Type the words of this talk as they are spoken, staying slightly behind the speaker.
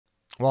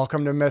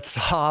Welcome to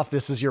Mitts Off.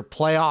 This is your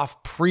playoff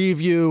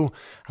preview.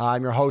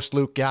 I'm your host,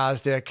 Luke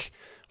Gazdic.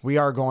 We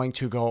are going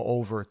to go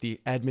over the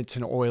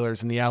Edmonton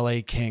Oilers and the LA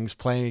Kings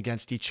playing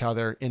against each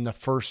other in the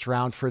first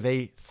round for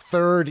the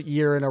third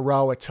year in a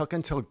row. It took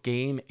until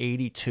game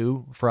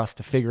 82 for us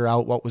to figure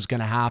out what was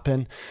going to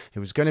happen. It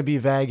was going to be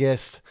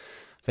Vegas.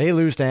 They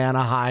lose to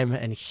Anaheim,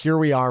 and here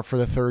we are for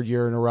the third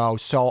year in a row.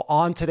 So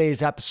on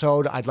today's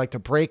episode, I'd like to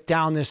break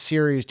down this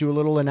series, do a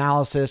little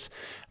analysis.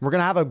 We're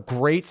going to have a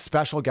great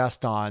special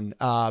guest on.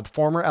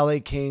 Former LA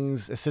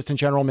Kings assistant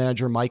general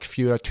manager Mike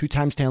Futa,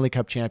 two-time Stanley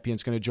Cup champion,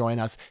 is going to join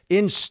us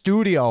in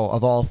studio,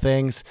 of all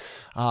things.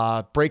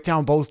 Break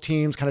down both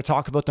teams, kind of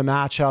talk about the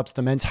matchups,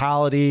 the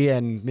mentality,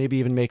 and maybe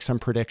even make some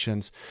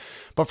predictions.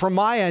 But from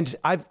my end,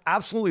 I've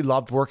absolutely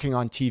loved working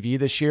on TV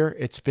this year.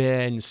 It's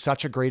been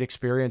such a great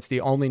experience. The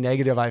only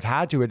negative I've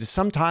had to it is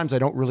sometimes I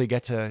don't really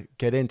get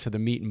into the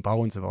meat and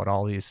bones about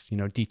all these,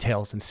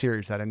 details and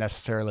series that I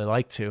necessarily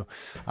like to.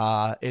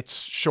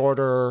 It's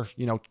shorter,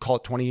 call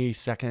it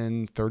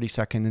 20-second,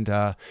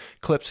 30-second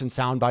clips and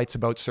sound bites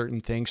about certain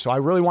things. So I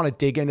really want to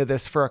dig into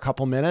this for a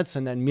couple minutes,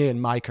 and then me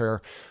and Mike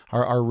are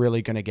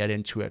really going to get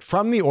into it.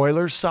 From the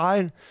Oilers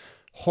side,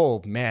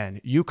 oh man,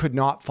 you could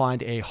not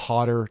find a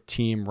hotter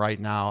team right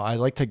now. I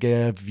like to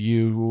give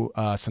you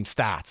some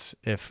stats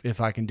if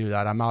I can do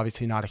that. I'm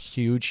obviously not a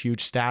huge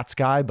stats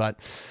guy, but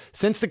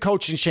since the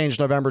coaching change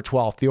November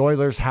 12th, the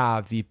Oilers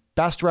have the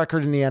best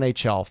record in the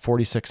NHL,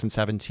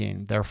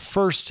 46-17. They're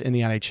first in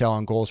the NHL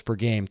in goals per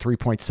game,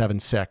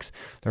 3.76.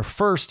 They're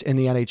first in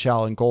the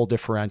NHL in goal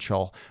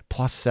differential,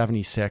 plus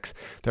 76.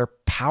 Their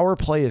power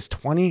play is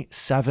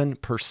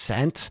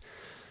 27%.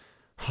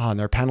 And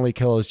their penalty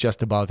kill is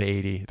just above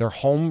 80. Their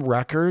home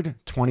record,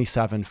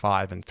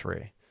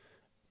 27-5-3.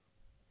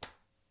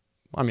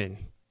 I mean,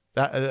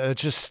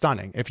 it's just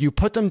stunning. If you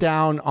put them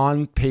down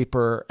on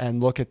paper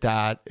and look at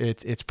that,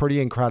 it's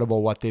pretty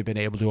incredible what they've been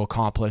able to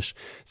accomplish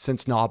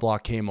since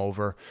Knobloch came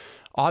over.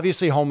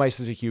 Obviously, home ice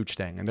is a huge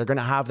thing, and they're going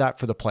to have that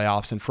for the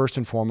playoffs. And first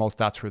and foremost,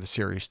 that's where the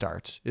series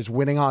starts, is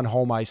winning on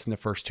home ice in the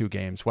first two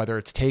games, whether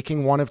it's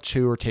taking one of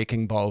two or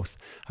taking both.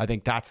 I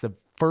think that's the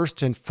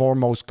first and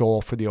foremost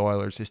goal for the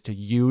Oilers, is to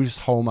use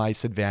home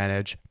ice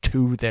advantage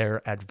to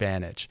their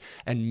advantage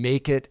and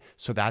make it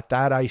so that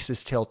ice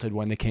is tilted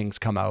when the Kings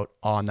come out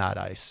on that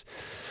ice.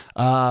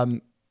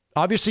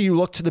 Obviously, you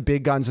look to the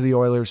big guns of the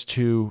Oilers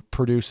to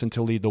produce and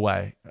to lead the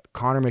way.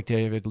 Connor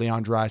McDavid,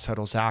 Leon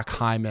Draisaitl, Zach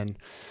Hyman.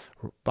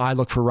 I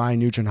look for Ryan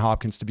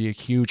Nugent-Hopkins to be a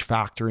huge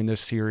factor in this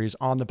series.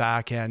 On the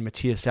back end,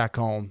 Matthias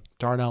Ekholm,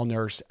 Darnell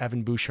Nurse,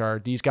 Evan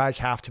Bouchard. These guys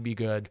have to be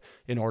good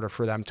in order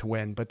for them to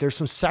win. But there's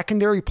some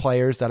secondary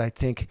players that I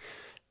think,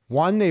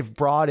 one, they've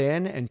brought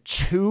in, and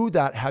two,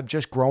 that have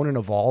just grown and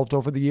evolved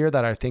over the year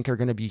that I think are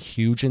going to be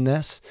huge in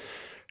this.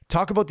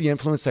 Talk about the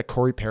influence that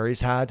Corey Perry's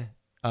had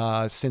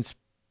since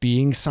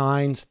being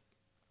signed.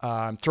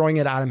 Throwing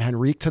in Adam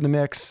Henrique to the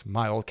mix,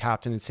 my old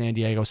captain in San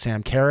Diego,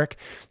 Sam Carrick.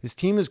 This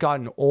team has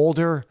gotten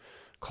older,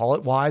 call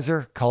it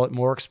wiser, call it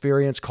more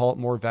experienced, call it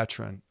more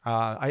veteran.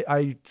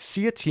 I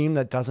see a team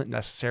that doesn't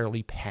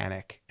necessarily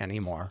panic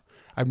anymore.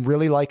 I'm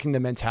really liking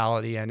the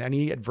mentality, and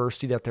any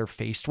adversity that they're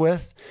faced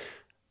with,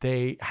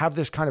 they have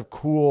this kind of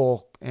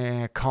cool,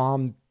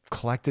 calm,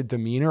 collected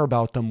demeanor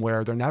about them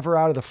where they're never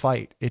out of the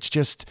fight. It's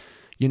just,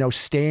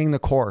 staying the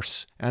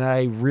course. And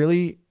I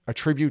really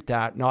attribute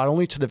that not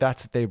only to the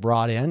vets that they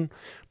brought in,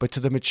 but to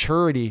the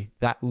maturity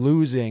that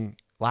losing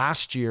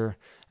last year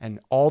and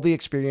all the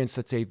experience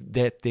that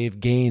they've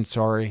gained,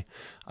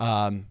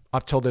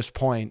 up till this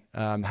point,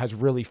 has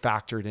really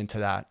factored into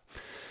that.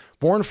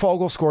 Warren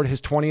Foegele scored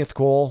his 20th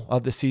goal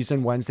of the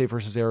season Wednesday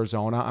versus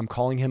Arizona. I'm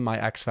calling him my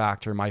X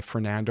Factor, my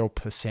Fernando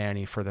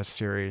Pisani for this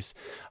series.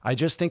 I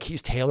just think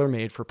he's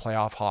tailor-made for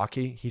playoff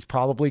hockey. He's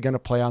probably going to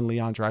play on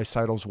Leon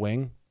Draisaitl's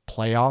wing,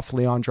 playoff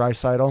Leon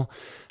Draisaitl.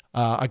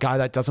 A guy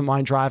that doesn't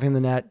mind driving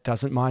the net,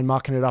 doesn't mind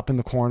mucking it up in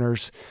the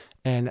corners,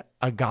 and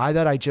a guy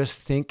that I just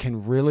think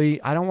can really,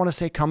 I don't want to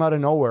say come out of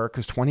nowhere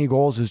because 20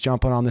 goals is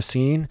jumping on the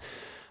scene,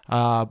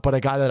 but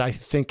a guy that I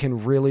think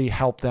can really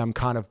help them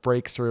kind of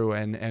break through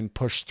and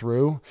push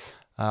through.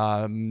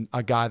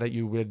 A guy that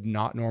you would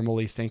not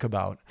normally think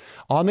about.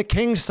 On the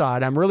Kings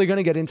side, I'm really going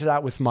to get into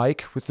that with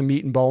Mike, with the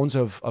meat and bones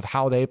of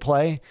how they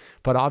play,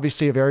 but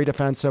obviously a very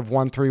defensive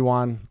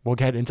 1-3-1. We'll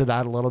get into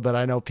that a little bit.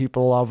 I know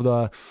people love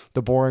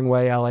the boring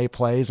way LA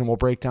plays, and we'll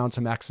break down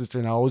some X's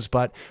and O's,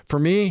 but for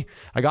me,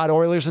 I got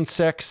Oilers in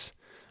 6.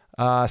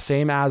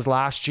 Same as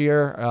last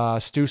year.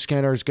 Stu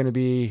Skinner is going to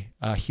be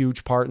a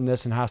huge part in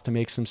this and has to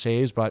make some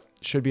saves, but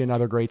should be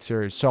another great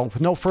series. So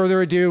with no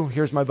further ado,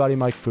 here's my buddy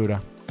Mike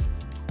Futa.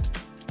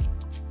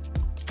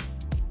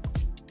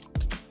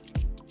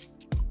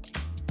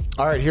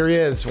 All right, here he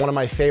is, one of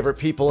my favorite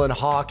people in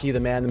hockey, the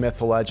man, the myth,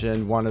 the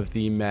legend, one of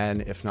the men,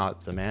 if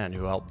not the man,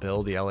 who helped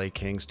build the LA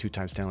Kings,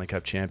 two-time Stanley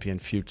Cup champion,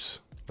 Futs.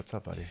 What's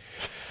up, buddy?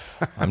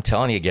 I'm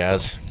telling you,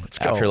 Gaz,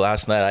 after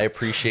last night, I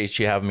appreciate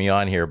you having me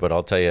on here, but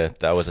I'll tell you,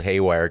 that was a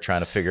haywire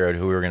trying to figure out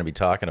who we were going to be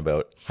talking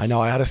about. I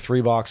know. I had a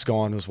 3-box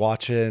going. Was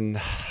watching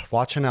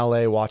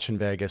LA, watching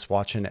Vegas,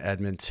 watching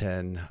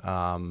Edmonton.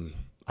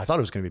 I thought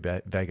it was going to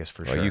be Vegas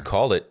for sure. You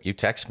called it. You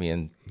text me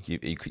and you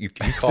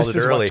called This it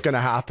is early. what's going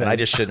to happen. And I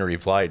just shouldn't have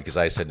replied because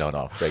I said,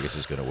 no, Vegas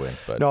is going to win.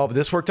 But no, but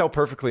this worked out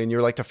perfectly. And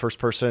you're like the first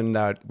person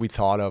that we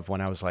thought of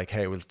when I was like,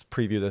 hey, let's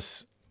preview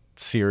this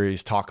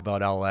series, talk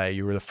about LA.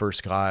 You were the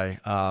first guy.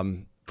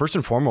 First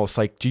and foremost,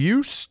 like,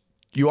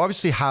 you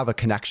obviously have a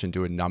connection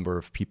to a number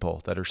of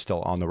people that are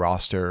still on the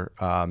roster.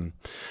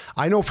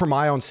 I know for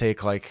my own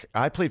sake, like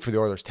I played for the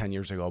Oilers 10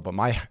 years ago, but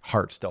my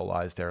heart still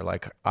lies there.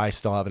 Like I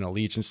still have an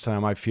allegiance to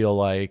them. I feel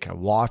like I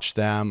watch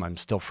them. I'm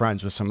still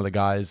friends with some of the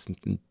guys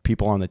and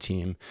people on the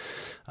team.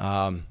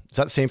 Is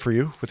that the same for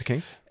you with the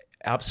Kings?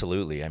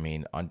 Absolutely. I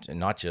mean,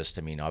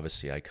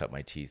 obviously I cut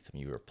my teeth. I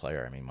mean, you were a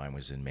player. I mean, mine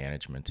was in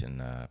management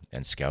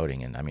and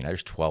scouting. And I mean,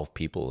 there's 12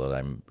 people that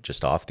I'm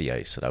just off the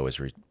ice that I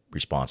was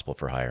responsible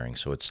for hiring.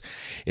 So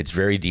it's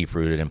very deep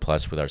rooted. And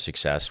plus with our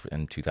success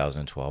in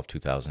 2012,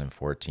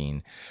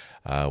 2014,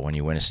 when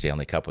you win a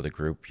Stanley Cup with a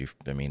group,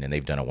 and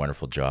they've done a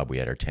wonderful job. We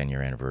had our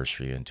 10-year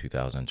anniversary in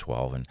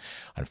 2012, and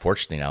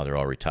unfortunately now they're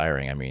all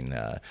retiring. I mean,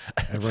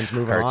 everyone's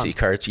moving on.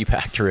 Cartsy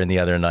packed her in the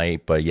other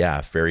night, but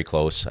yeah, very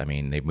close. I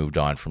mean, they've moved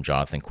on from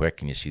Jonathan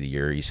Quick, and you see the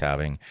year he's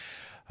having.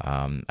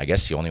 I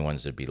guess the only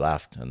ones that'd be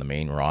left on the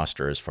main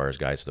roster as far as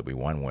guys that we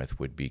won with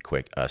would be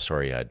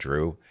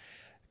Drew,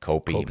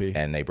 Kopi,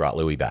 and they brought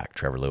Louis back,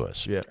 Trevor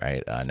Lewis. Yeah.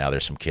 Right. Now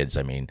there's some kids.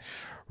 I mean,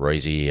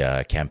 Royce,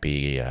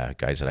 Kempe,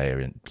 guys that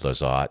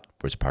Lazat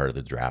was part of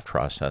the draft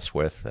process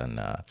with, and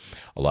a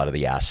lot of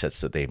the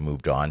assets that they've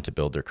moved on to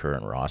build their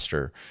current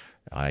roster,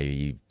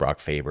 i.e. Brock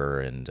Faber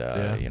and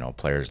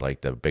players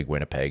like the big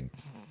Winnipeg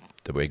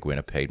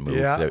move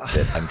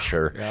that I'm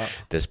sure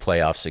this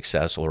playoff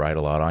success will ride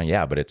a lot on.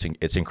 Yeah, but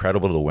it's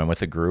incredible to win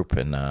with a group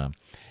and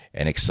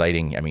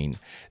exciting. I mean,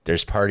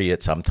 there's part of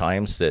it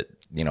sometimes that,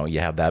 you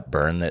have that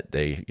burn that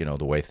they,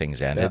 the way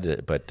things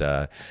ended, but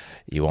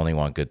you only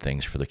want good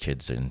things for the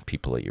kids and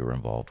people that you were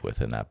involved with,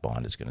 and that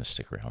bond is going to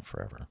stick around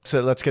forever. So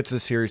let's get to the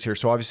series here.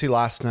 So obviously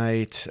last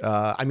night,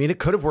 it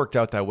could have worked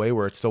out that way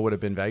where it still would have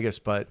been Vegas,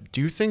 but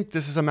do you think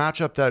this is a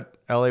matchup that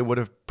LA would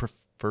have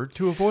preferred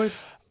to avoid?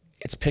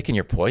 It's picking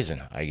your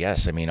poison, I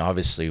guess. I mean,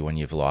 obviously when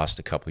you've lost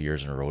a couple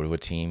years in a row to a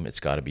team, it's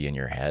got to be in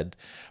your head,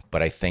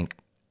 but I think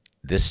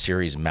this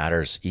series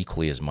matters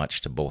equally as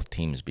much to both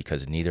teams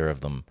because neither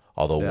of them,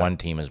 although one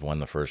team has won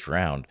the first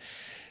round,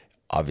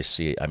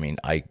 obviously, I mean,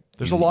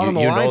 there's a lot on the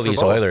line. You know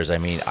these Oilers. I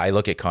mean, I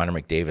look at Connor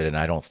McDavid and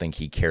I don't think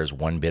he cares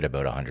one bit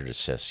about 100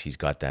 assists. He's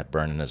got that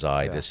burn in his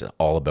eye. Yeah. This is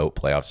all about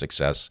playoff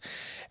success.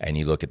 And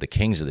you look at the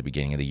Kings at the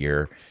beginning of the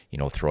year,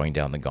 throwing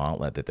down the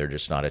gauntlet, that they're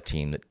just not a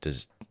team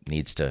that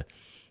needs to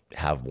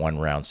have one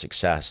round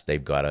success. They're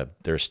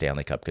a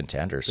Stanley Cup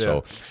contender.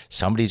 So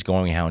somebody's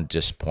going out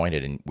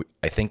disappointed. And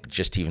I think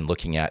just even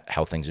looking at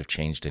how things have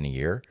changed in a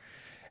year,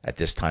 at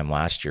this time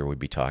last year, we'd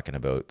be talking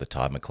about the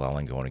Todd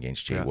McClellan going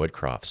against Jay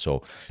Woodcroft.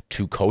 So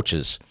two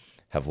coaches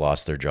have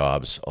lost their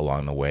jobs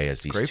along the way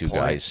as these two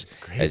guys,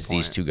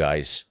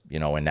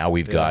 and now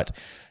we've got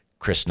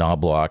Chris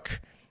Knobloch,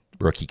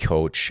 rookie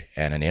coach,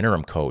 and an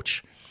interim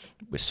coach.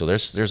 So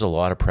there's a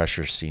lot of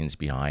pressure scenes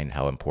behind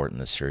how important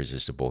this series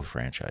is to both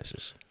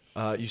franchises.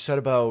 You said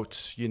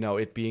about,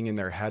 it being in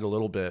their head a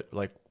little bit.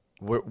 Like,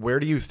 where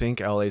do you think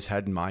LA's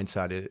head and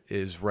mindset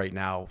is right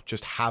now,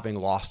 just having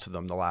lost to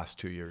them the last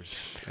 2 years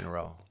in a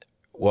row?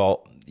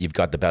 Well, you've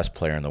got the best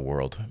player in the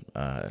world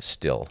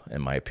still,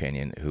 in my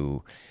opinion,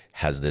 who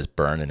has this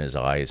burn in his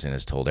eyes and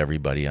has told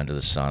everybody under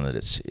the sun that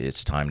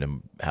it's time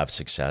to have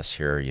success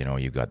here.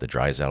 You've got the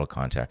Draisaitl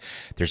contact.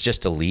 There's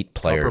just elite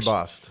players. Upper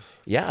bust.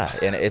 Yeah,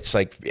 and it's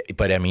like,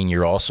 but I mean,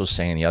 you're also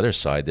saying the other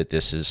side that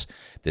this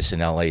an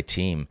LA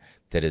team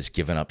that has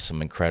given up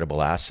some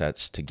incredible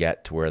assets to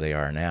get to where they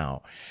are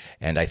now.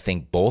 And I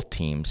think both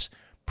teams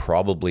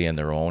probably in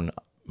their own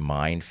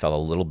mind fell a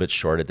little bit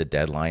short at the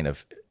deadline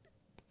of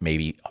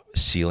maybe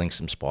sealing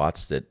some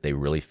spots that they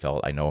really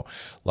felt. I know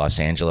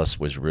Los Angeles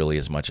was really,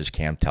 as much as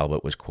Cam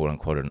Talbot was quote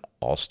unquote an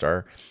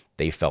all-star,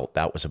 they felt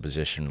that was a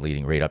position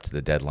leading right up to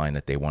the deadline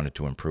that they wanted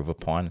to improve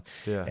upon.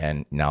 Yeah.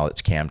 And now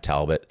it's Cam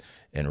Talbot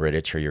and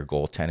Rittich are your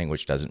goaltending,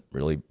 which doesn't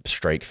really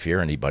strike fear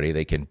anybody.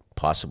 They can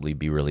possibly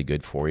be really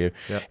good for you.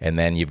 Yep. And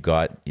then you've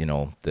got,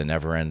 the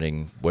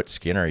never-ending what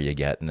Skinner you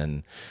get.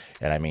 And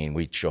I mean,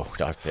 we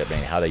choked off. I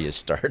mean, how do you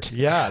start?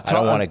 Yeah. I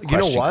don't want to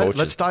question coaches.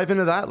 Let's dive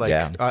into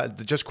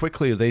that. Just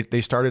quickly,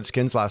 they started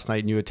Skins last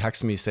night, and you had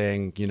texted me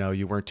saying,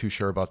 you weren't too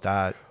sure about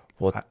that.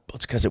 Well,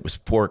 it's because it was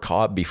poor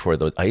Cobb before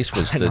the ice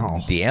was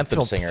the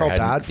anthem singer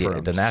had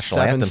the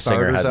national anthem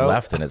singer had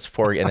left, and it's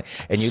four.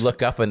 And you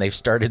look up and they've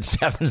started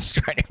 7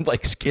 starting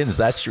like Skins.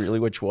 That's really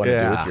what you want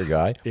to do with your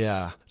guy.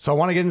 Yeah. So I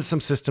want to get into some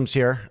systems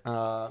here.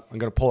 I'm going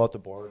to pull out the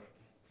board.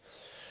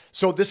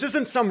 So this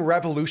isn't some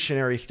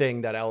revolutionary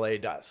thing that LA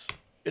does.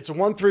 It's a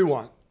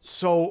 1-3-1.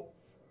 So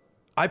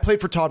I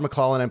played for Todd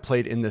McClellan and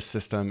played in this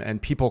system,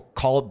 and people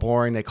call it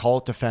boring. They call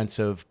it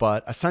defensive,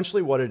 but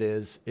essentially what it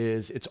is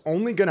it's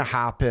only going to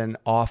happen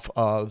off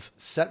of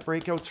set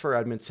breakouts for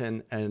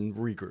Edmonton and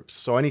regroups.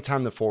 So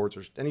anytime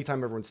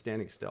anytime everyone's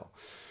standing still,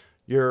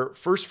 your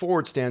first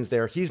forward stands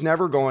there. He's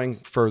never going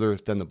further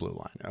than the blue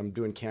line. I'm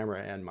doing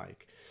camera and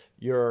mic.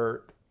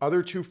 Your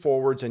other two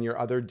forwards and your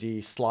other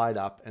D slide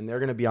up, and they're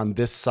going to be on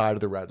this side of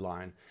the red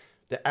line.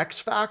 The X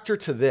factor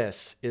to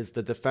this is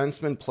the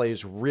defenseman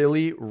plays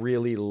really,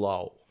 really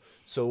low.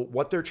 So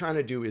what they're trying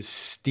to do is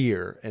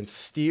steer, and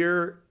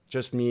steer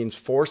just means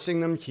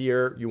forcing them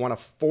here. You want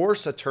to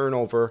force a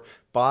turnover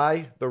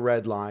by the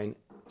red line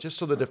just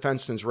so the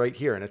defenseman's right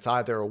here, and it's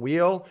either a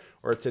wheel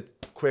or it's a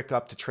quick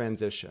up to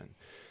transition.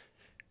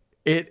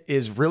 It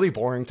is really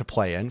boring to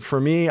play in. For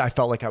me, I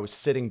felt like I was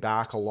sitting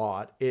back a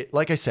lot.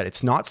 Like I said,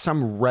 it's not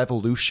some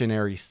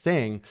revolutionary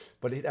thing,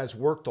 but it has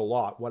worked a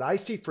lot. What I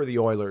see for the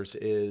Oilers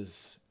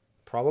is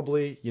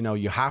probably,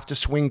 you have to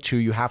swing two,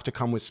 you have to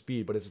come with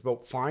speed, but it's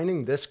about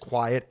finding this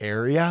quiet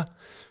area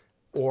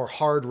or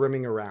hard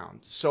rimming around.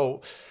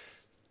 So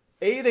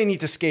A, they need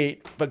to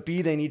skate, but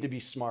B, they need to be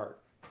smart.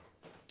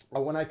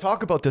 When I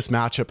talk about this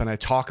matchup and I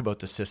talk about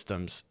the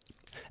systems,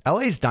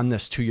 LA's done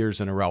this 2 years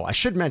in a row. I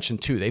should mention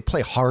too, they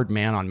play hard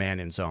man-on-man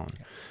in zone.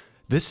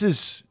 This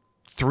is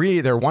they're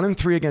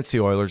 1-3 against the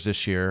Oilers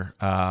this year,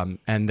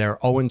 and they're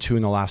 0-2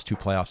 in the last two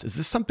playoffs. Is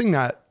this something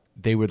that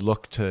they would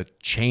look to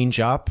change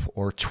up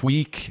or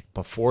tweak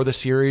before the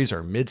series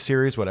or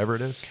mid-series, whatever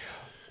it is?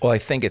 Well, I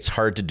think it's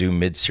hard to do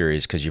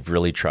mid-series because you've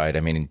really tried. I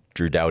mean,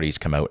 Drew Doughty's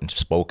come out and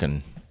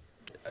spoken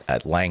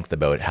at length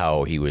about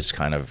how he was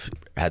kind of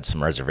had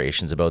some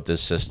reservations about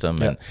this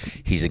system, and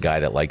he's a guy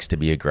that likes to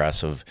be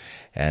aggressive.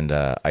 And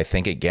I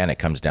think, again, it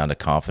comes down to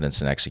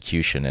confidence and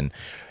execution. And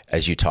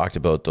as you talked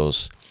about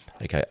those,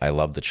 like I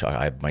love the chalk.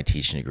 I have my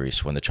teaching degree,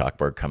 so when the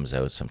chalkboard comes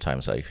out,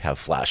 sometimes I have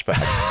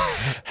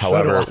flashbacks.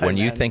 However, when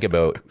you think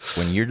about,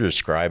 when you're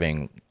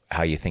describing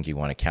how you think you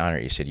want to counter,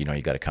 you said, you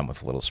got to come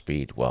with a little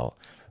speed. Well,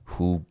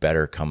 who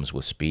better comes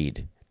with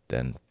speed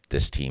than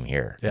this team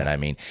here? And I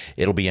mean,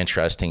 it'll be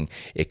interesting.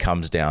 It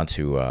comes down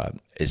to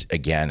is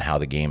again how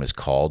the game is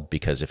called,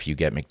 because if you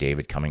get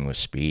McDavid coming with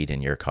speed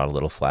and you're caught a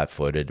little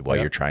flat-footed while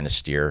you're trying to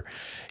steer,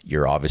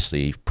 you're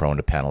obviously prone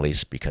to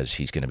penalties because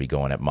he's going to be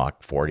going at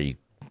Mach 40.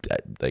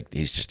 Like,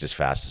 he's just as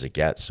fast as it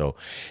gets. So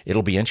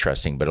it'll be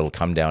interesting, but it'll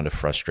come down to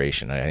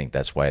frustration. And I think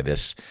that's why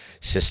this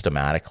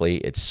systematically,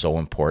 it's so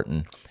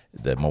important.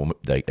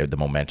 The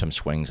momentum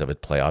swings of a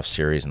playoff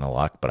series and the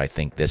luck, but I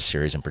think this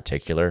series in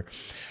particular,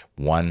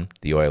 one,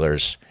 the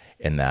Oilers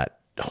in that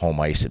home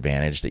ice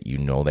advantage that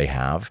they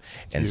have,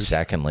 and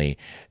secondly,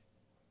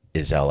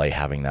 is LA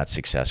having that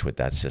success with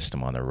that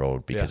system on the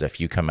road? Because if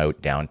you come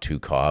out down to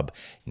Cobb,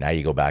 now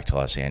you go back to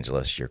Los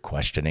Angeles, you're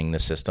questioning the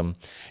system.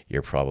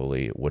 You're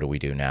probably, what do we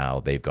do now?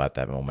 They've got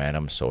that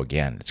momentum. So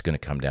again, it's going to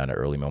come down to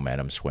early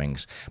momentum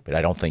swings. But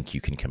I don't think you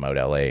can come out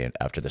LA and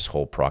after this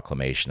whole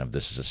proclamation of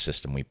this is a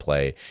system we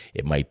play.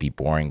 It might be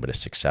boring, but it's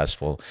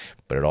successful.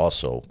 But it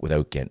also,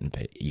 without getting,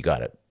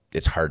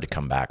 it's hard to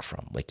come back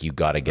from. Like, you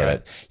got to get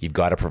it. You've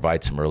got to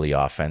provide some early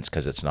offense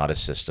because it's not a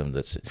system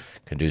that's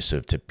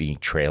conducive to being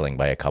trailing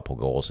by a couple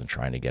goals and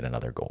trying to get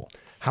another goal.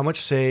 How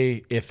much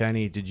say, if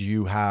any, did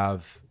you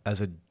have as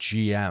a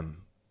GM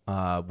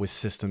with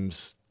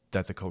systems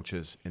that the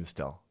coaches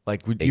instill?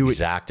 Like,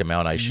 exact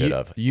amount I should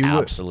have.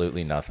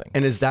 Absolutely nothing.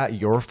 And is that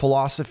your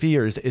philosophy,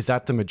 or is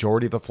that the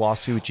majority of the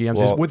philosophy with GMs?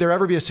 Well, would there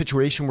ever be a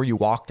situation where you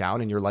walk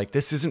down and you're like,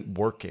 this isn't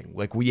working?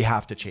 Like, we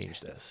have to change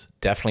this.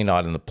 Definitely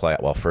not in the play.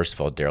 Well, first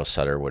of all, Daryl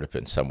Sutter would have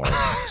been somewhere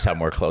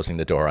closing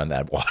the door on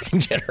that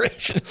walking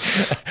generation.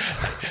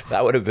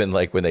 That would have been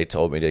like when they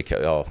told me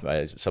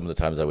to. Some of the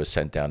times I was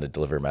sent down to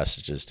deliver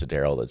messages to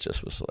Daryl that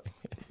just was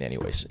like.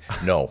 Anyways,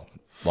 no.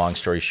 Long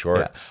story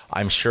short,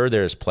 I'm sure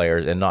there's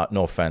players, and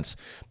no offense,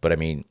 but I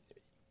mean,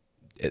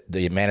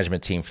 the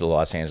management team for the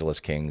Los Angeles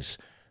Kings,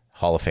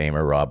 Hall of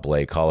Famer Rob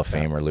Blake, Hall of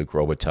Famer Luc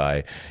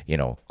Robitaille,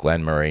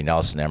 Glenn Murray,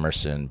 Nelson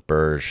Emerson,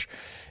 Berge,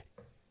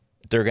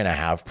 they're going to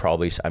have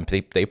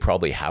they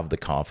probably have the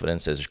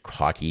confidence as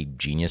hockey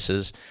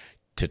geniuses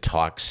to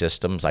talk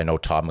systems. I know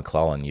Todd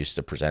McClellan used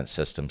to present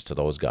systems to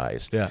those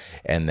guys. Yeah.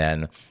 And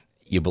then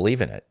you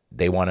believe in it.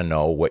 They want to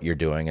know what you're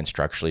doing and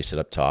structurally sit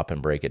up top and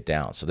break it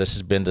down. So this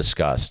has been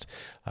discussed.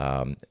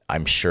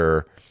 I'm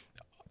sure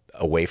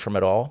away from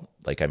it all,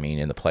 like, I mean,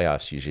 in the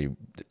playoffs, usually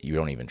you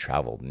don't even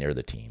travel near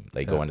the team.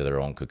 They go into their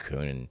own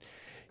cocoon and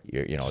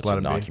it's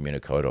a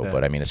non-communicado.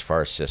 But I mean, as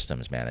far as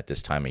systems, man, at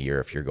this time of year,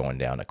 if you're going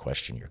down to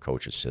question your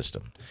coach's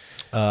system,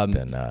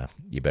 then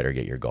you better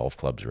get your golf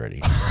clubs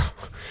ready.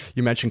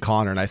 You mentioned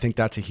Connor, and I think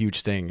that's a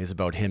huge thing, is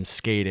about him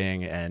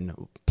skating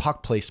and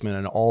puck placement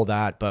and all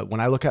that. But when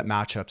I look at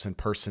matchups and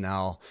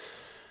personnel,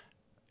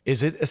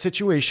 is it a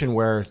situation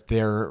where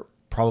they're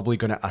probably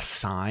going to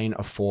assign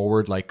a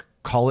forward, like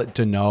call it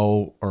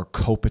Danault or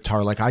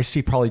Kopitar? Like, I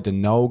see probably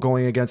Danault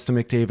going against the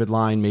McDavid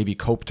line, maybe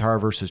Kopitar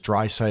versus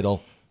Draisaitl.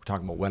 We're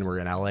talking about when we're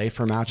in LA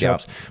for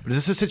matchups. But is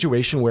this a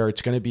situation where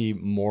it's going to be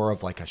more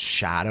of like a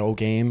shadow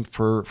game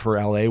for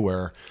LA,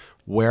 where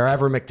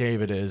wherever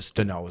McDavid is,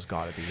 Danault has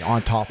got to be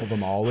on top of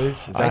him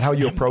always? Is that how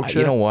you approach it?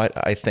 You know what?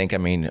 I think, I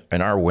mean,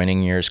 in our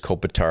winning years,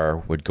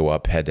 Kopitar would go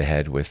up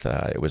head-to-head with,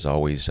 it was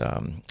always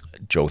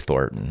Joe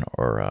Thornton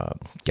or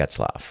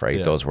Getzlaf, right?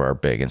 Yeah. Those were our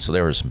big. And so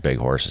there were some big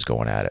horses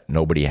going at it.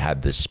 Nobody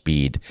had the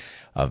speed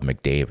of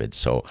McDavid.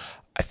 So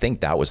I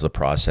think that was the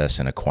process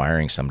in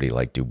acquiring somebody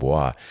like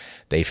Dubois.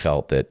 They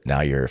felt that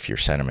now if your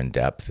centerman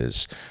depth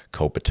is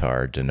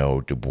Kopitar,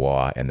 Deneau,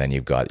 Dubois, and then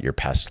you've got your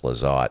Pest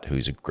Lizotte,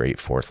 who's a great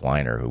fourth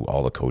liner, who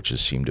all the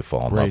coaches seem to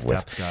fall in love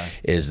with,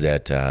 is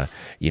that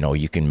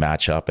you can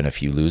match up, and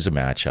if you lose a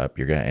matchup,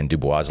 and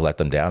Dubois let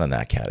them down in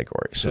that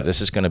category. So this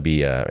is going to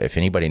be if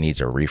anybody needs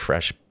a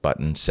refresh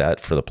button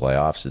set for the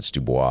playoffs, it's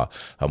Dubois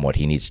on what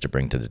he needs to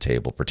bring to the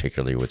table,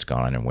 particularly what's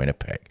gone on in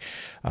Winnipeg.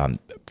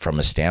 From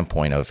a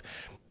standpoint of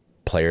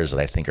players that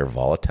I think are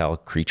volatile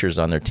creatures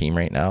on their team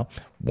right now,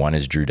 one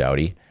is Drew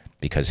Doughty,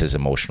 because his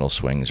emotional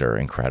swings are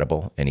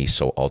incredible, and he's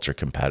so ultra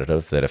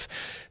competitive that if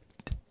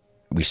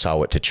we saw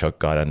what Tkachuk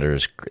got under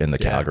in the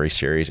Calgary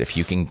series, if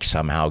you can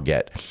somehow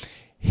get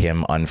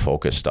him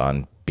unfocused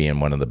on being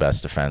one of the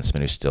best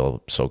defensemen who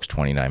still soaks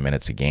 29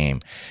 minutes a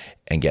game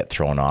and get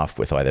thrown off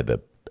with either the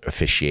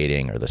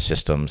officiating or the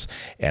systems,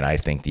 and I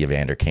think the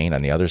Evander Kane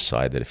on the other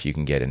side, that if you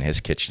can get in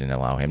his kitchen and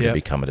allow him to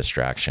become a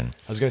distraction.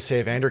 I was going to say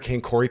Evander Kane,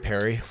 Corey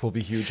Perry will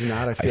be huge in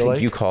that. I think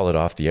you call it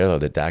off the air though,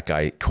 that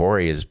guy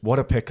Corey is what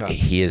a pickup.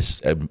 He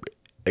is an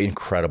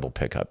incredible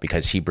pickup,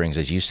 because he brings,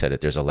 as you said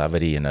it, there's a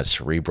levity and a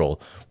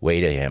cerebral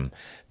way to him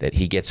that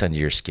he gets under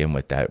your skin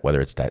with that,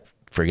 whether it's that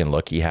friggin'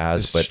 look he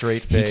has, but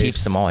straight face. He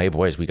keeps them all, hey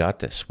boys, we got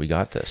this.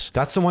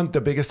 That's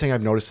the biggest thing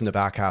I've noticed in the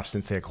back half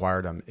since they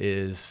acquired him,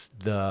 is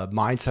the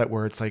mindset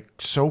where it's like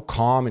so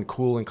calm and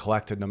cool and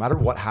collected, no matter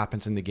what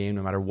happens in the game,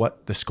 no matter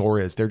what the score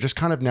is. They're just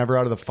kind of never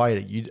out of the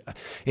fight.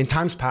 In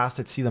times past,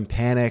 I'd see them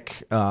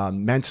panic,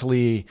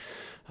 mentally,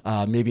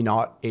 maybe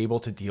not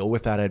able to deal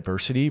with that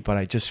adversity, but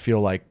I just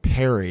feel like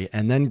Perry,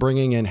 and then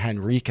bringing in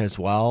Henrique as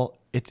well,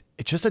 it's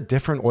just a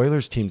different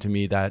Oilers team to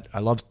me, that I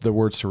love the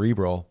word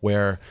cerebral,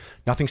 where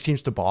nothing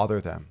seems to bother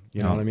them.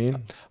 You know what I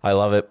mean? I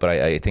love it, but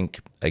I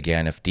think,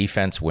 again, if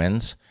defense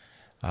wins,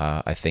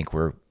 I think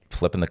we're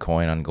flipping the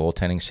coin on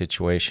goaltending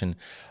situation.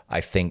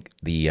 I think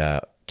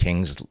the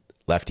Kings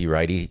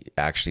lefty-righty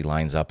actually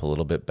lines up a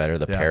little bit better.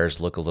 The pairs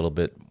look a little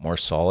bit more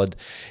solid.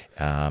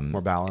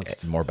 More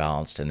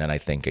balanced. And then I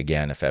think,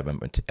 again, if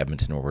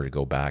Edmonton were to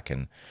go back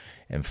and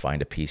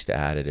find a piece to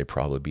add, it'd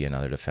probably be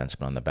another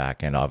defenseman on the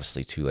back end.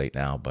 Obviously too late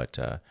now, but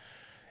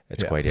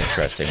it's quite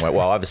interesting. Well,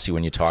 obviously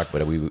when you talk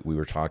about it, we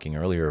were talking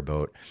earlier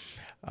about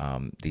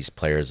these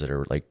players that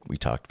are, like we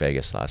talked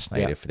Vegas last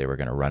night, if they were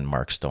going to run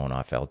Mark Stone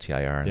off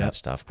LTIR and that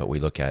stuff. But we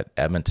look at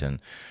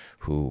Edmonton,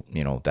 who,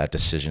 that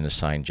decision to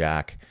sign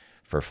Jack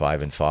for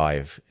 5 and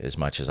 5, as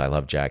much as I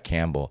love Jack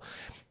Campbell,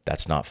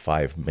 that's not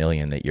 $5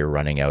 million that you're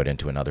running out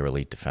into another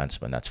elite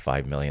defenseman. That's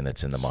 $5 million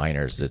that's in the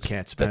minors.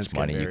 That's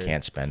money you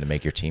can't spend to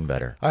make your team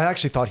better. I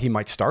actually thought he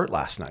might start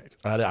last night.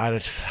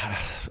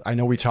 I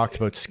know we talked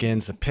about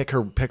skins.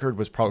 Pickard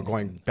was probably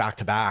going back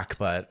to back,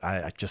 but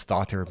I just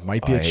thought there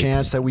might be a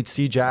chance that we'd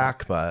see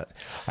Jack. But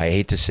I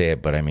hate to say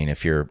it, but I mean,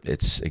 if you're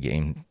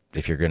going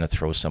to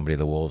throw somebody to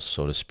the wolves,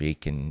 so to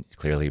speak, and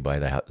clearly by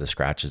the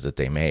scratches that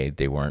they made,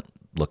 they weren't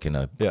looking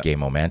to gain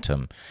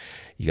momentum.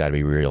 You got to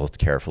be real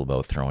careful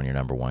about throwing your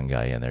number one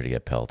guy in there to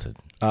get pelted.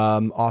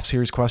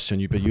 Off-series question,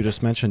 you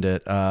just mentioned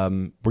it.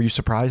 Were you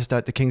surprised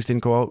that the Kings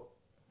didn't go out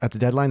at the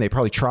deadline? They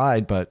probably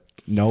tried, but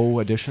no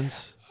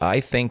additions?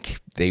 I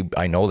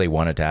know they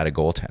wanted to add a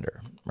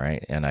goaltender,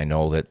 right? And I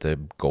know that the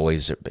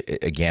goalies,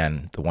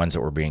 again, the ones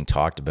that were being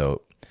talked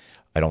about,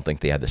 I don't think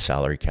they had the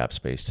salary cap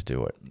space to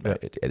do it. Yeah.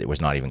 It was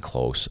not even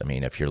close. I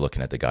mean, if you're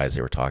looking at the guys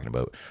they were talking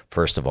about,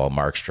 first of all,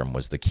 Markstrom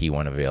was the key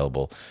one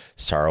available.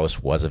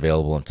 Saros was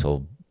available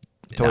until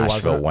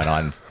Nashville went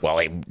on. Well,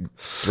 they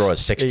throw a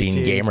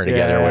 16 gamer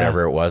together or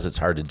whatever it was. It's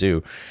hard to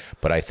do.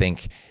 But I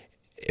think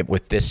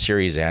with this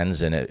series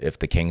ends, and if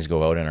the Kings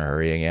go out in a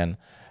hurry again,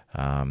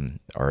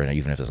 or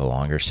even if it's a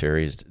longer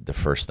series, the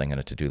first thing on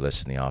the to-do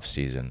list in the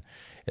offseason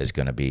is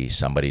going to be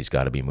somebody's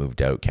got to be moved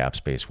out cap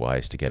space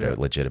wise to get a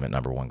legitimate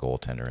number one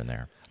goaltender in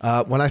there.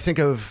 When I think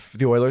of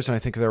the Oilers and I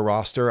think of their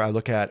roster, I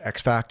look at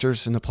X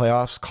factors in the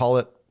playoffs. Call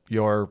it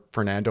your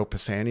Fernando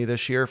Pisani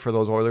this year for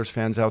those Oilers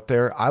fans out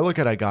there. I look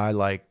at a guy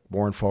like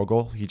Warren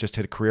Fogle. He just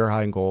hit a career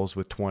high in goals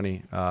with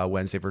 20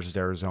 Wednesday versus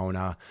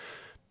Arizona.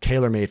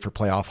 Tailor-made for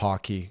playoff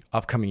hockey,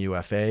 upcoming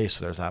UFA,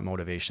 so there's that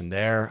motivation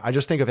there. I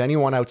just think of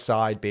anyone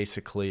outside,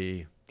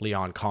 basically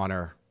Leon,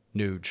 Connor,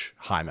 Nuge,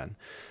 Hyman.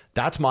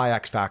 That's my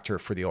X factor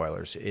for the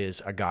Oilers,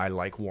 is a guy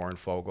like Warren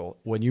Fogle.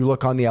 When you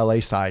look on the LA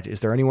side,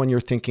 is there anyone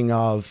you're thinking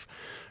of?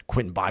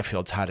 Quentin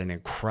Byfield's had an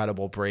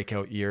incredible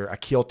breakout year.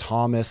 Akil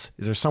Thomas,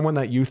 is there someone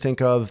that you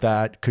think of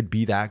that could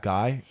be that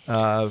guy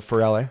for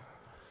LA?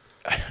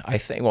 I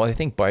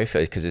think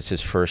Byfield, because it's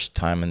his first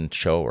time in the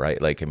show,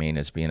 right? Like, I mean,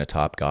 as being a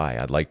top guy,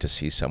 I'd like to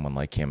see someone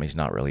like him. He's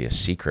not really a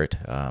secret,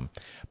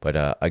 but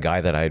a guy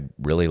that I'd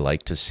really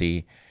like to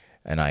see.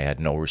 And I had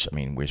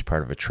we was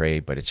part of a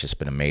trade, but it's just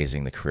been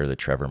amazing the career that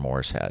Trevor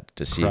Morris had.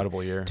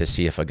 Incredible year. To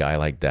see if a guy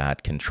like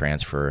that can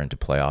transfer into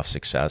playoff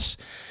success.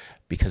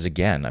 Because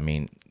again, I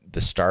mean, the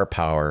star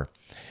power,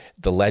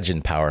 the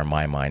legend power in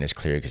my mind is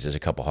clear, because there's a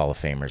couple Hall of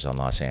Famers on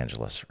Los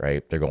Angeles,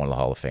 right? They're going to the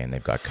Hall of Fame.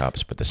 They've got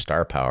cups, but the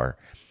star power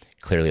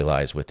clearly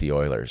lies with the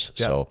Oilers.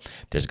 Yeah. So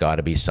there's got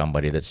to be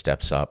somebody that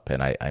steps up.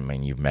 And I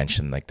mean, you've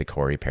mentioned like the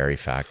Corey Perry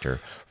factor.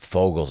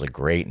 Fogel's a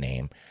great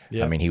name.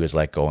 Yeah. I mean, he was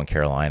let go in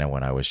Carolina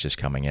when I was just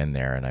coming in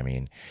there. And I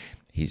mean,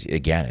 it's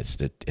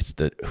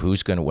the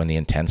who's going to, when the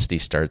intensity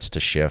starts to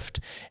shift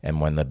and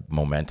when the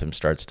momentum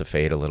starts to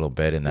fade a little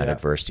bit and that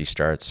adversity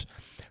starts,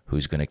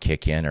 who's going to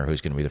kick in, or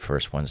who's going to be the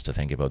first ones to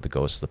think about the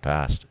ghosts of the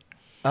past?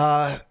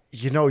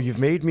 You've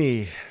made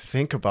me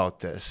think about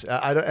this.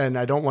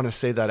 I don't want to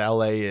say that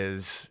LA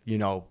is,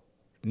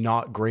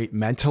 not great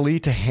mentally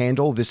to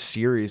handle this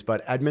series,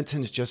 but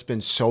Edmonton's just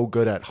been so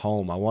good at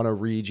home. I want to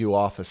read you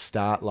off a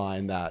stat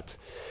line that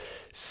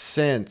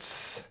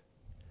since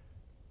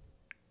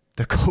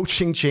the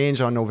coaching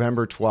change on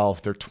November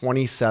 12th, they're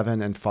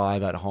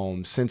 27-5 at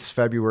home. Since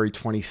February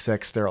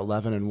 26th, they're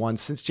 11-1.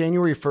 Since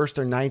January 1st,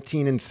 they're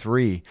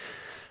 19-3.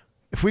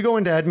 If we go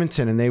into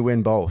Edmonton and they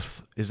win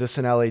both, is this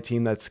an LA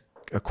team that's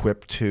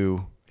equipped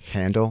to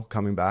handle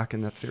coming back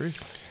in that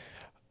series?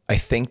 I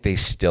think they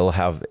still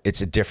have,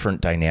 it's a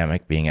different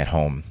dynamic being at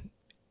home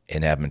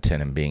in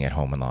Edmonton and being at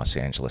home in Los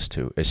Angeles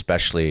too,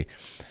 especially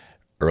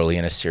early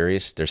in a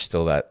series. There's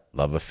still that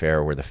love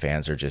affair where the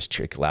fans are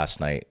just last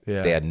night.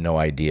 Yeah. They had no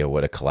idea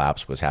what a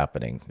collapse was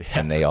happening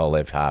and they all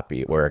live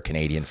happy, where a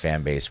Canadian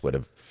fan base would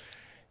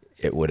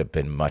have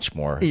been much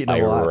more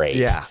irate.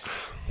 Yeah.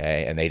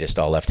 Okay. And they just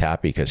all left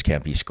happy because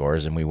Kempe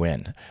scores and we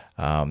win.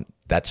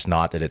 That's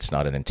not that it's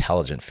not an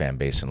intelligent fan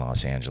base in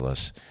Los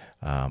Angeles,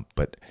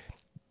 but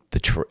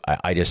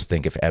I just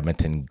think if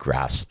Edmonton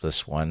grasps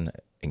this one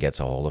and gets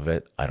a hold of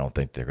it, I don't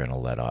think they're going to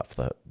let off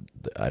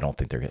I don't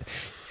think they're going to.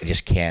 I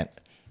just can't.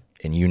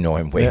 And you know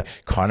him.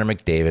 Connor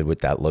McDavid with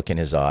that look in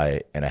his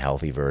eye and a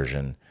healthy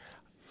version,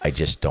 I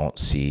just don't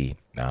see.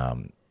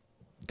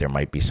 There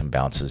might be some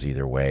bounces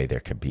either way. There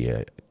could be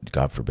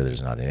God forbid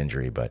there's not an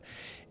injury, but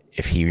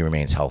if he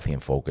remains healthy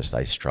and focused,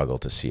 I struggle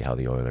to see how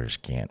the Oilers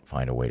can't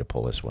find a way to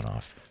pull this one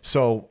off.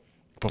 So,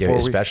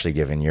 especially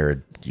given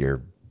your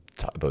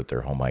talk about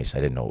their home ice, I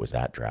didn't know it was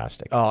that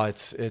drastic. Oh,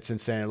 it's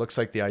insane. It looks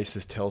like the ice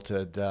is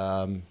tilted.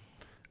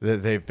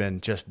 They've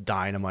been just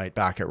dynamite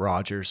back at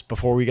Rogers.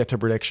 Before we get to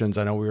predictions,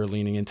 I know we were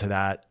leaning into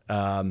that.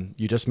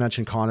 You just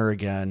mentioned Connor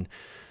again.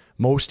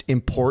 Most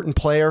important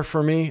player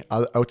for me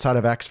outside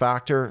of X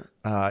Factor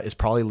is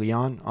probably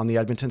Leon on the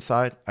Edmonton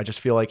side. I just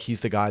feel like he's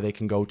the guy they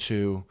can go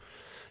to.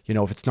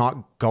 If it's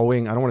not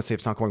going, I don't want to say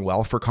it's not going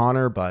well for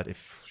Connor, but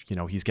if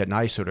he's getting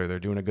iced or they're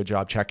doing a good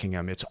job checking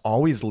him, it's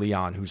always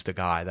Leon who's the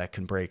guy that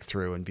can break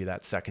through and be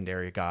that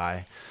secondary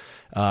guy.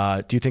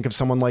 Do you think of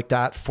someone like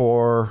that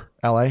for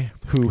LA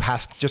who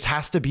has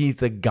to be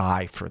the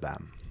guy for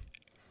them?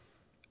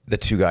 The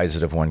two guys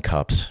that have won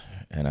cups,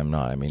 and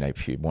I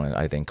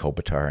think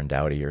Kopitar and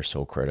Doughty are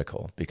so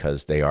critical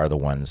because they are the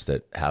ones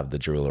that have the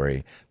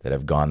jewelry, that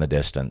have gone the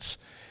distance,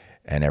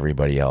 and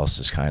everybody else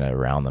is kind of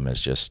around them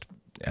is just,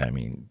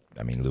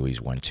 Louis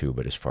won too,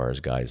 but as far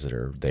as guys that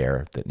are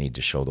there that need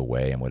to show the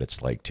way and what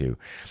it's like to,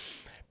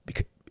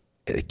 because,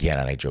 again,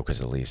 and I joke as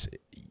the Leafs,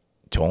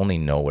 to only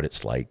know what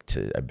it's like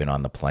to, I've been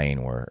on the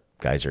plane where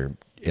guys are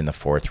in the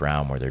fourth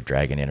round where they're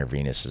dragging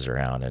intravenous's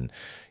around and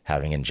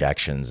having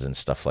injections and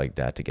stuff like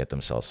that to get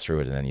themselves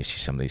through it. And then you see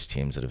some of these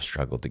teams that have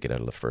struggled to get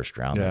out of the first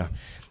round. Yeah.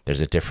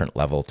 There's a different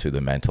level to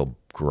the mental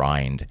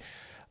grind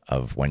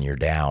of when you're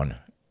down,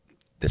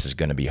 this is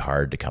going to be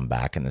hard to come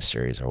back in this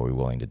series. Are we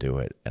willing to do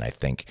it? And I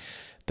think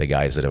the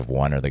guys that have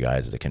won are the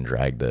guys that can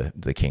drag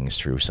the Kings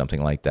through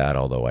something like that.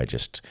 Although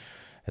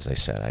as I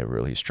said, I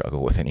really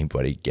struggle with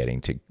anybody getting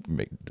to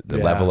the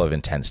level of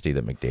intensity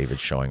that McDavid's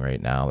showing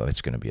right now.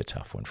 It's going to be a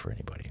tough one for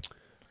anybody.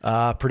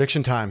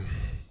 Prediction time.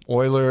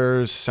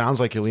 Oilers, sounds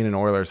like you're leaning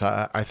Oilers.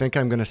 I think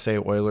I'm going to say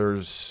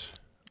Oilers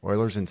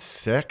in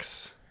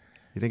 6.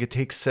 You think it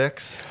takes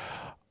 6?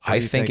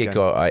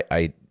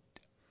 I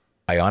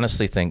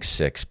honestly think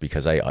 6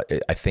 because I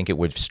think it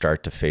would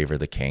start to favor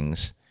the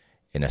Kings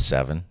in a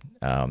 7.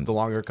 The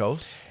longer it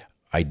goes?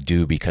 I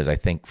do, because I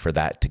think for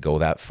that to go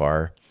that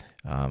far,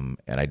 and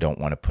I don't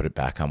want to put it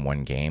back on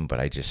one game, but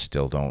I just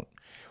still don't.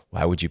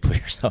 Why would you put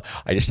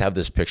yourself? I just have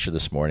this picture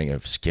this morning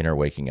of Skinner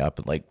waking up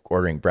and like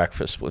ordering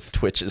breakfast with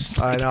twitches.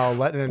 I know.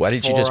 Why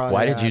did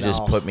you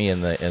just put me in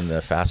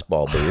the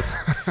fastball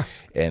booth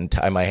and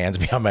tie my hands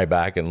behind my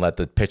back and let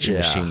the pitching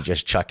machine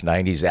just chuck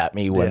 90s at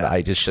me when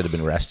I just should have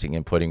been resting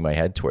and putting my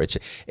head towards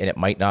it? And it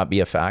might not be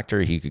a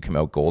factor. He could come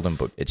out golden,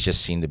 but it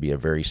just seemed to be a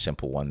very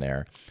simple one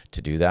there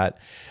to do that.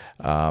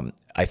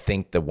 I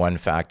think the one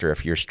factor,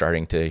 if you're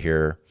starting to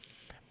hear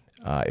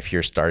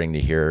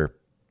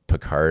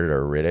Picard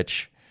or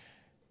Rittich,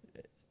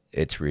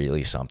 it's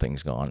really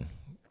something's gone.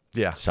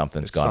 Yeah,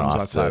 something's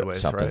gone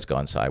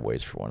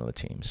sideways for one of the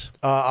teams.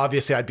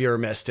 Obviously, I'd be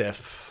remiss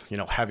if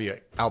heavy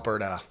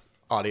Alberta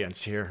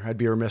audience here. I'd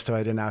be remiss if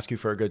I didn't ask you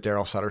for a good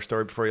Daryl Sutter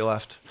story before you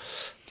left.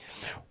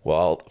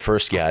 Well,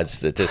 first,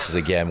 Gads, that this is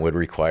again would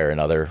require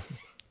another.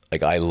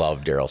 Like, I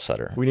love Daryl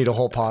Sutter. We need a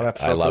whole pod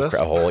episode. I love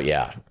a whole,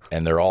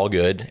 and they're all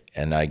good.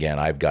 And again,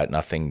 I've got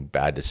nothing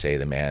bad to say.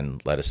 The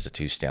man led us to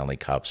 2 Stanley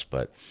Cups,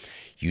 but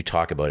you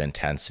talk about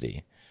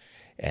intensity.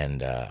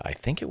 And I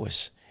think it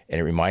was and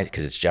it reminds,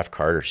 because it's Jeff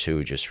Carter too,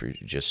 who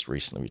just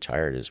recently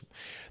retired. Is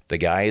the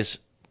guys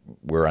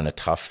were on a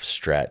tough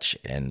stretch,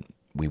 and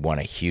we won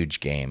a huge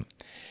game,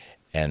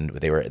 and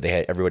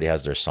everybody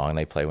has their song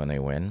they play when they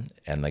win,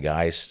 and the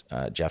guys,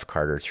 Jeff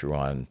Carter threw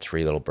on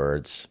 "Three Little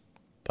Birds"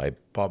 by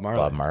Bob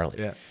Marley.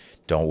 Yeah.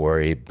 Don't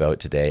worry about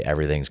today,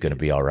 everything's going to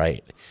be all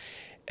right.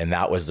 And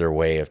that was their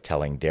way of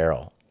telling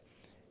Daryl,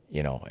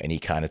 you know, and he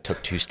kind of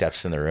took 2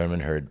 steps in the room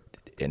and heard,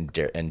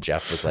 and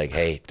Jeff was like,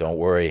 hey, don't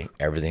worry,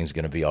 everything's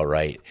going to be all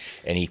right.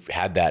 And he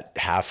had that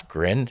half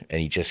grin,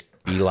 and he just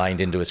beelined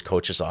into his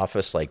coach's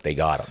office like they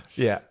got him.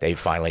 Yeah. They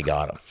finally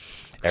got him.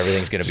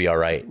 Everything's going to be all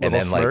right. And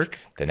then smirk.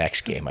 like the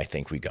next game, I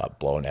think we got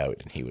blown out,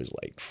 and he was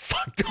like,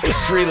 fuck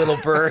those 3 little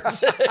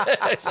birds.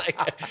 It's like,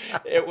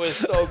 it was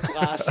so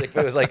classic.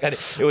 It was like,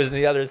 it was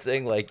the other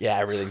thing, like, yeah,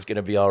 everything's going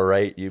to be all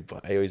right.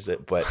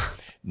 But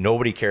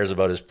nobody cares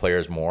about his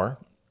players more.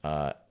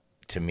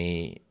 To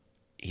me,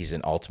 he's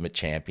an ultimate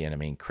champion. I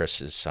mean,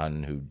 Chris's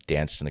son who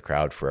danced in the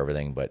crowd for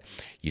everything, but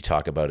you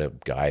talk about a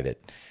guy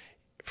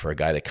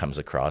that comes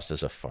across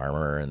as a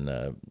farmer and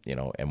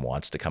and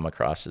wants to come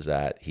across as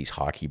that, he's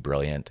hockey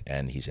brilliant,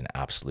 and he's an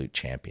absolute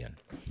champion.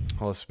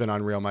 Well, it's been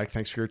unreal, Mike.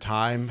 Thanks for your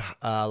time.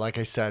 Like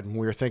I said, when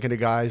we were thinking of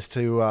guys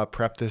to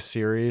prep this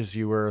series,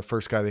 you were the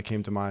first guy that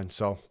came to mind.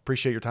 So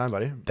appreciate your time,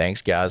 buddy.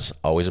 Thanks, Gaz.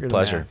 Always a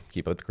pleasure.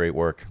 Keep up the great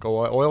work. Go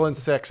Oil in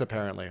 6,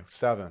 apparently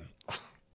 7.